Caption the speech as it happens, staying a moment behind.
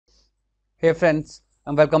Hey friends,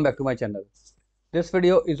 and welcome back to my channel. This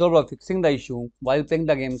video is all about fixing the issue while playing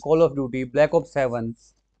the game Call of Duty Black Ops 7.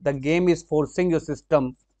 The game is forcing your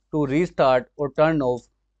system to restart or turn off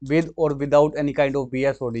with or without any kind of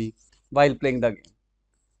BSOD while playing the game.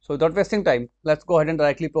 So without wasting time, let's go ahead and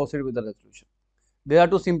directly proceed with the resolution. There are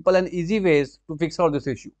two simple and easy ways to fix all this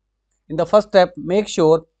issue. In the first step, make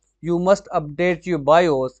sure you must update your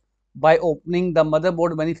BIOS by opening the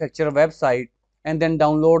motherboard manufacturer website and then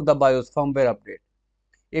download the BIOS firmware update.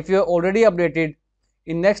 If you are already updated,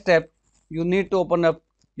 in next step, you need to open up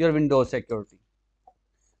your Windows security.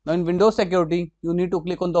 Now in Windows security, you need to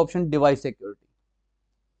click on the option device security.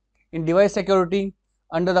 In device security,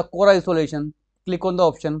 under the core isolation, click on the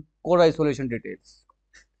option core isolation details.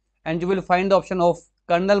 And you will find the option of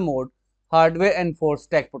kernel mode, hardware enforced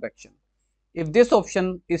stack protection. If this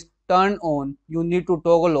option is turned on, you need to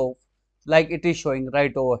toggle off like it is showing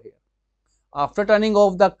right over here. After turning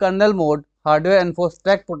off the kernel mode, hardware enforced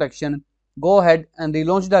stack protection, go ahead and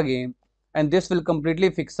relaunch the game, and this will completely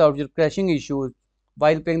fix out your crashing issues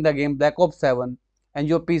while playing the game Black Ops 7, and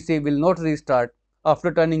your PC will not restart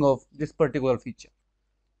after turning off this particular feature.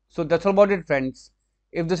 So that's all about it friends.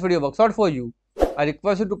 If this video works out for you, I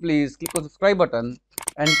request you to please click on the subscribe button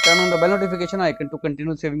and turn on the bell notification icon to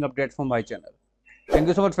continue saving updates from my channel. Thank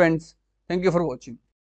you so much friends. Thank you for watching.